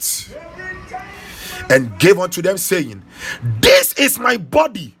break it and gave unto them, saying, this is my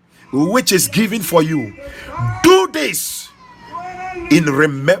body, which is given for you. Do this in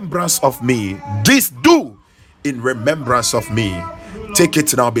remembrance of me. This do in remembrance of me. Take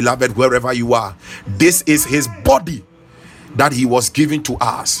it now, beloved, wherever you are. This is his body that he was giving to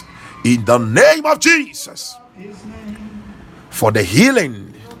us in the name of Jesus for the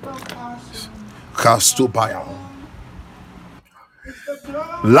healing.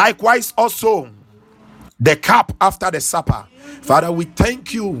 Likewise also the cup after the supper. Father, we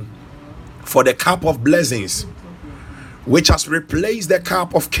thank you for the cup of blessings which has replaced the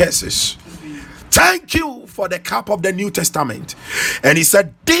cup of curses. Thank you for the cup of the New Testament. And he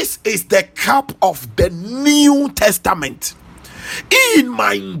said, this is the cup of the New Testament in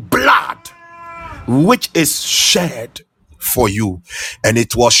my blood, which is shed for you. And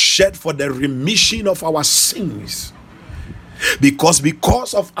it was shed for the remission of our sins.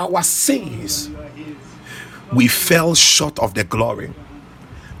 Because of our sins, we fell short of the glory.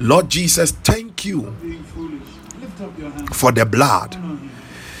 Lord Jesus, thank you for the blood.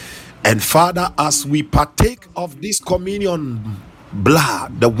 And Father, as we partake of this communion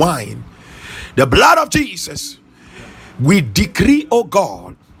blood, the wine, the blood of Jesus, we decree, oh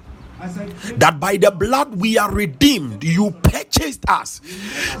God, that by the blood we are redeemed. You purchased us.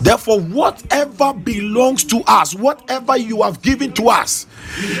 Therefore, whatever belongs to us, whatever you have given to us,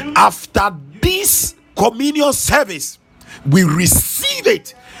 after this communion service, we receive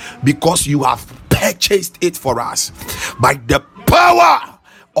it because you have purchased it for us. By the power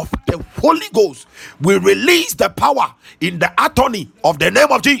of the Holy Ghost, we release the power in the attorney of the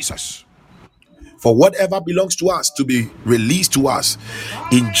name of Jesus for whatever belongs to us to be released to us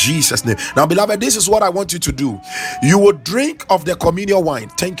in Jesus' name. Now, beloved, this is what I want you to do. You will drink of the communion wine.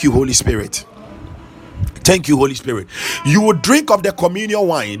 Thank you, Holy Spirit. Thank you, Holy Spirit. You will drink of the communion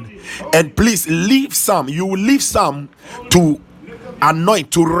wine, and please leave some. You will leave some to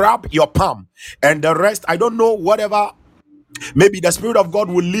anoint, to rub your palm, and the rest, I don't know, whatever. Maybe the Spirit of God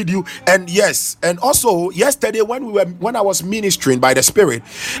will lead you. And yes, and also yesterday when I was ministering by the Spirit,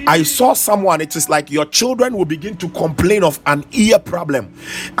 I saw someone. It is like your children will begin to complain of an ear problem.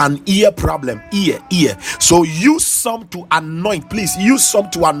 Ear. So use some to anoint. Please use some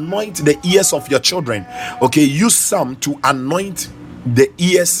to anoint the ears of your children. Okay, use some to anoint the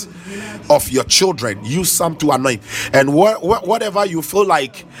ears of your children. Use some to anoint, and whatever you feel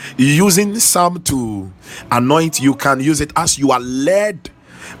like using some to anoint, you can use it as you are led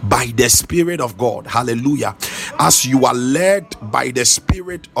by the Spirit of God. Hallelujah. As you are led by the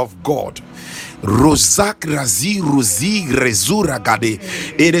Spirit of God.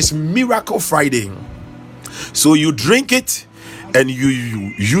 It is Miracle Friday, so you drink it and you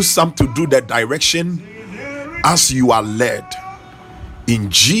use some to do the direction as you are led. In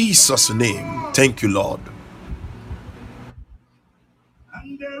Jesus' name, thank you, Lord.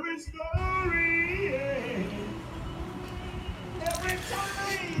 And there is glory every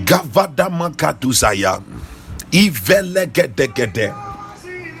time. Gavadamakaduzaya, Ivelegedegede.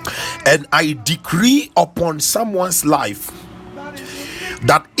 And I decree upon someone's life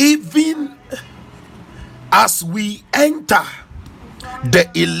that even as we enter the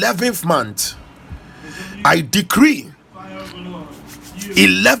 11th month, I decree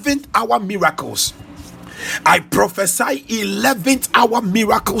 11th hour miracles. I prophesy 11th hour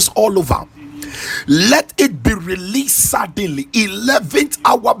miracles all over. Let it be released suddenly. 11th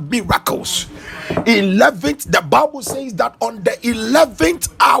hour miracles. 11th, the Bible says that on the 11th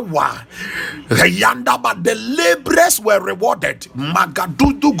hour, the laborers were rewarded.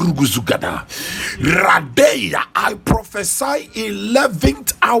 Magadudu Gruguzugada. Radeya, I prophesy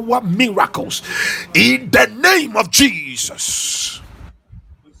 11th hour miracles in the name of Jesus.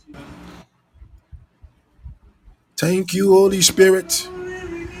 Thank you, Holy Spirit.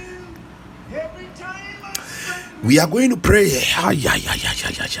 We are going to pray.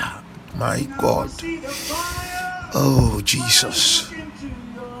 My God. Oh, Jesus.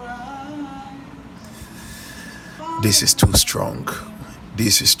 This is too strong.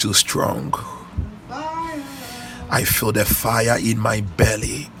 This is too strong. I feel the fire in my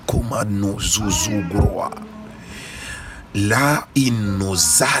belly. Kumano zuzugrua. La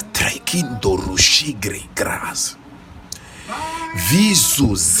inozatre kindo rushigre gras.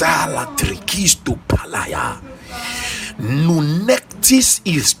 Vizu zala trikisto palaya. Nunectis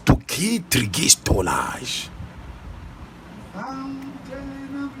is to ki trigistolage.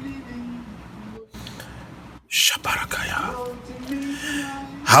 Shabarakaya.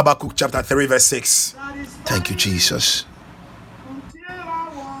 Habakkuk chapter 3 verse 6. Thank you, Jesus.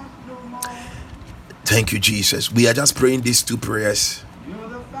 Thank you, Jesus. We are just praying these two prayers.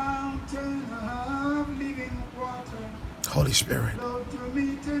 Holy Spirit,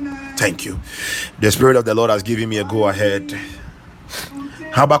 thank you. The Spirit of the Lord has given me a go ahead.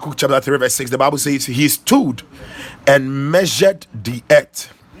 Habakkuk chapter 3 verse 6. The Bible says he stood and measured the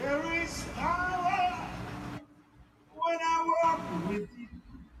earth.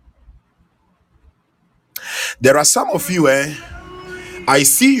 There are some of you, I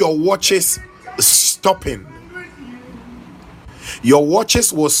see your watches stopping. Your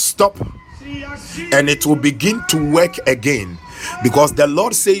watches will stop and it will begin to work again, because the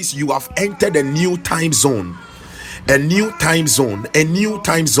Lord says you have entered a new time zone. A new time zone. A new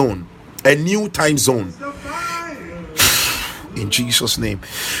time zone. A new time zone. In Jesus' name.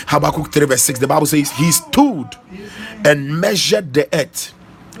 Habakkuk 3 verse 6. The Bible says he stood and measured the earth.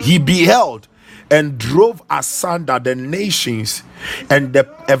 He beheld and drove asunder the nations, and the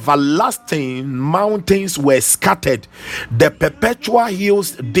everlasting mountains were scattered. The perpetual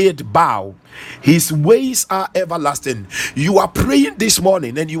hills did bow. His ways are everlasting. You are praying this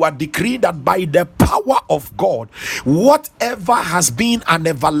morning and you are decreeing that by the power of God, whatever has been an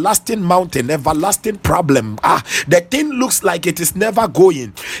everlasting mountain, everlasting problem, the thing looks like it is never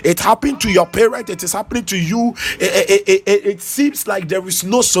going. It happened to your parent, it is happening to you. It seems like there is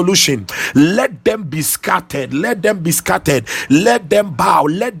no solution. Let them be scattered. Let them be scattered. Let them bow.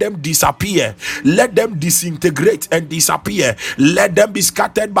 Let them disappear. Let them disintegrate and disappear. Let them be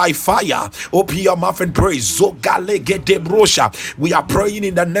scattered by fire. Open your mouth and pray. Zogale gete brosha. We are praying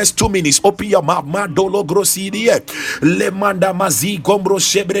in the next 2 minutes. Open your mouth. Madolo grosidie. Le manda mazi gombro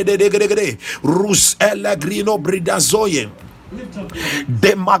shebre de Rus elagrino bridazoye.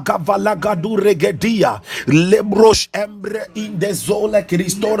 De magavala gadu regedia lebrosh embre in de zole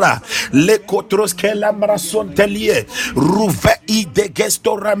kristora le kotros kelamra sontelie ruve I de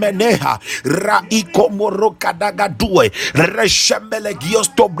gestora meneha ra I komoro kadagadue reshemele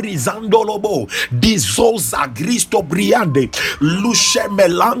giosto brizando lobo dizoza gristo briande luce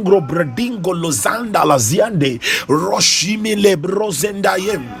melangro bredingo lozanda laziande roshimi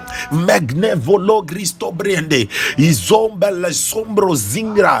lebrozendayem magnevolo gristo briande izombe le sombro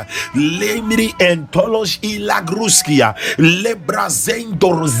zingra lemri entolos ilagruskia lebrazendo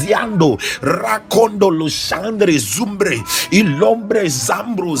roziando racondo lusandre zumbre ilombre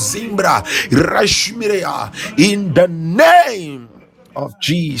zambro zimbra rashmirea in the name of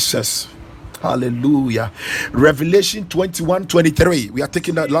Jesus. Hallelujah. Revelation 21:23. We are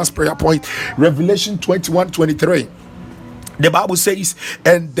taking that last prayer point. Revelation 21:23. The Bible says,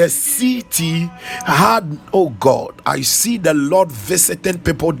 and the city had, oh God, I see the Lord visiting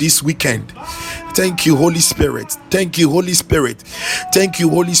people this weekend. Thank you, Holy Spirit. Thank you, Holy Spirit. Thank you,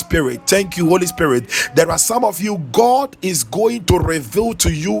 Holy Spirit. Thank you, Holy Spirit. There are some of you, God is going to reveal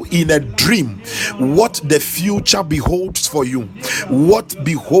to you in a dream what the future beholds for you. What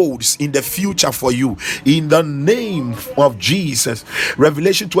beholds in the future for you. In the name of Jesus.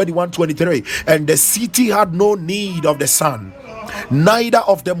 Revelation 21:23. And the city had no need of the sun, neither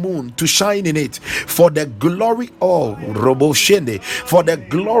of the moon to shine in it, for the glory of Roboshende, for the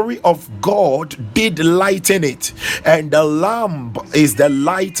glory of God did lighten it, and the lamp is the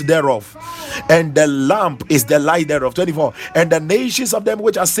light thereof, and the lamp is the light thereof. 24. And the nations of them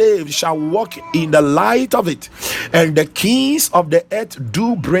which are saved shall walk in the light of it, and the kings of the earth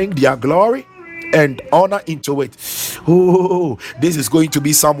do bring their glory and honor into it. Oh, this is going to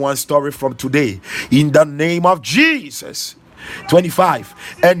be someone's story from today, in the name of Jesus. 25.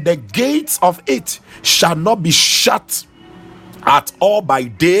 And the gates of it shall not be shut at all by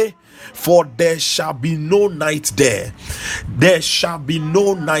day, for there shall be no night there. There shall be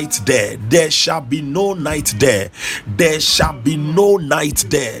no night there. There shall be no night there. There shall be no night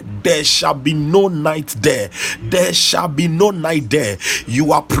there. There shall be no night there. There shall be no night there.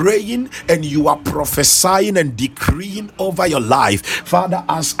 You are praying and you are prophesying and decreeing over your life. Father,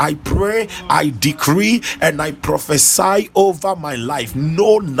 as I pray, I decree and I prophesy over my life.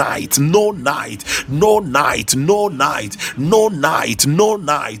 No night, no night, no night, no night, no night, no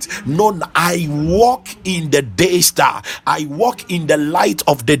night, No, I walk in the day star. I walk in the light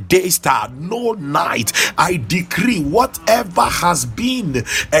of the day star. No night. I decree whatever has been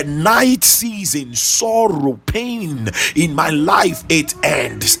a night season, sorrow, pain in my life, it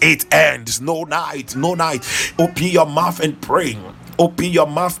ends. It ends. No night. No night. Open your mouth and pray. Open your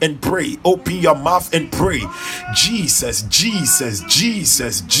mouth and pray. Open your mouth and pray. Jesus, Jesus,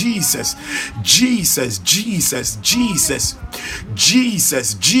 Jesus, Jesus, Jesus, Jesus, Jesus,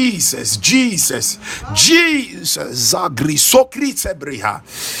 Jesus, Jesus, Jesus, Jesus. Zagri sokri tsebriha.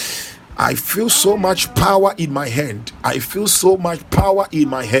 I feel so much power in my hand. I feel so much power in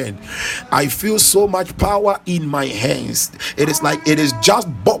my hand. I feel so much power in my hands. It is like it is just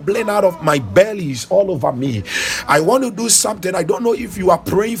bubbling out of my bellies all over me. I want to do something. I don't know if you are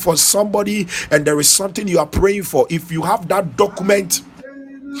praying for somebody and there is something you are praying for. If you have that document,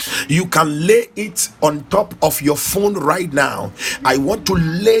 you can lay it on top of your phone right now. I want to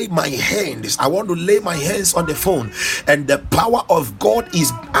lay my hands. I want to lay my hands on the phone, and the power of God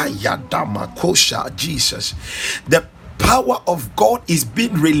is Ayadama Kosha Jesus. The power of God is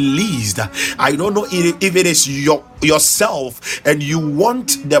being released. I don't know if it is yourself and you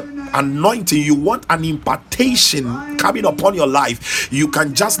want the anointing, you want an impartation coming upon your life. You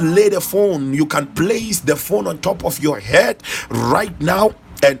can just lay the phone, you can place the phone on top of your head right now,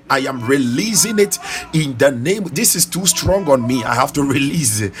 and I am releasing it in the name. This is too strong on me. I have to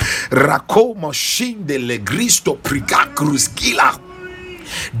release it. Rako machine de legristo prigakrus kila.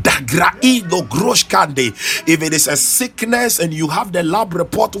 Dagraido groshkande. If it is a sickness and you have the lab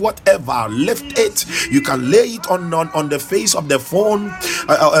report, whatever, lift it. You can lay it on the face of the phone,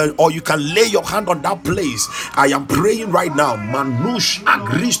 or you can lay your hand on that place. I am praying right now. Manush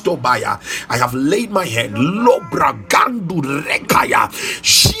agristo baya. I have laid my hand. Lobra gandu rekaya.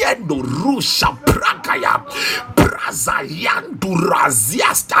 Shiendo rusha prakaya. Brazayandu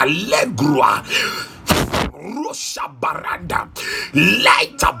raziasta legrua. Rosha baranda,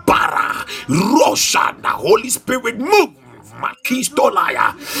 lighta bara, Rosha, the Holy Spirit move.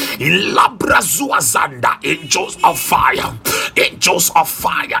 Makistolaya, Labrazuazanda, angels of fire, angels of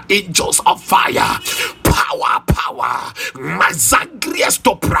fire, angels of fire, power, power,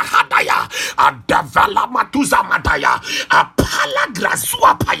 Mazagriasto Prahadaya, Adavala Matuzamadaya, Apala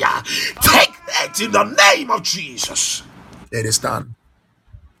Grazuapaya. Take it in the name of Jesus. It is done.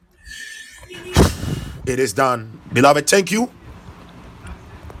 It is done. Beloved, thank you.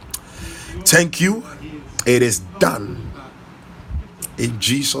 Thank you. It is done. In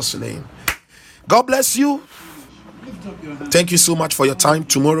Jesus' name. God bless you. Thank you so much for your time.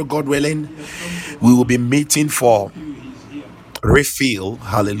 Tomorrow, God willing, we will be meeting for refill.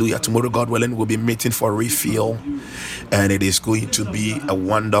 Hallelujah. Tomorrow, God willing, we'll be meeting for refill, and it is going to be a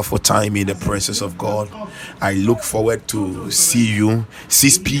wonderful time in the presence of God. I look forward to see you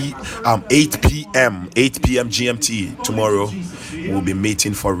 8 p.m. GMT tomorrow. We'll be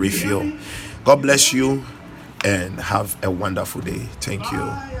meeting for refill. God bless you and have a wonderful day. Thank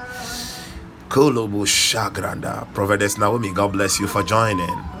you. Kolobo Shagranda. Prophetess Naomi, God bless you for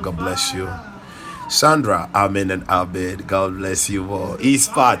joining. God bless you. Sandra, amen and amen. God bless you all.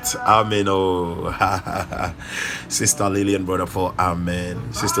 Ispat, amen. Oh, Sister Lillian, Brother Paul,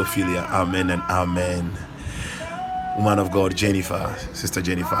 amen. Sister Ophelia, amen and amen. Woman of God, Jennifer, Sister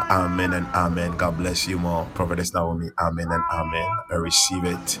Jennifer, amen and amen. God bless you more. Prophetess Naomi, amen and amen. I receive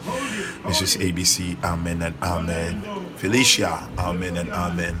it. Mrs. ABC, amen and amen. Felicia, amen and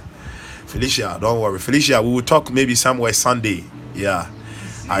amen. Felicia, don't worry. Felicia, we will talk maybe somewhere Sunday. Yeah.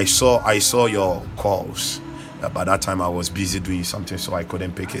 I saw your calls. By that time I was busy doing something, so I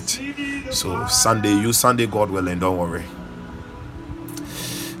couldn't pick it. So Sunday, God willing, don't worry.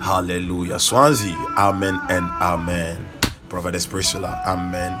 Hallelujah. Swansea, amen and amen. Prophetess Priscilla,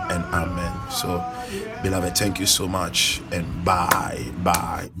 amen and amen. So, beloved, thank you so much, and bye.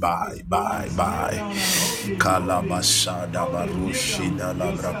 Kalabashada barushina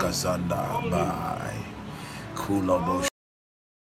labrakazanda. Bye. Kulabo.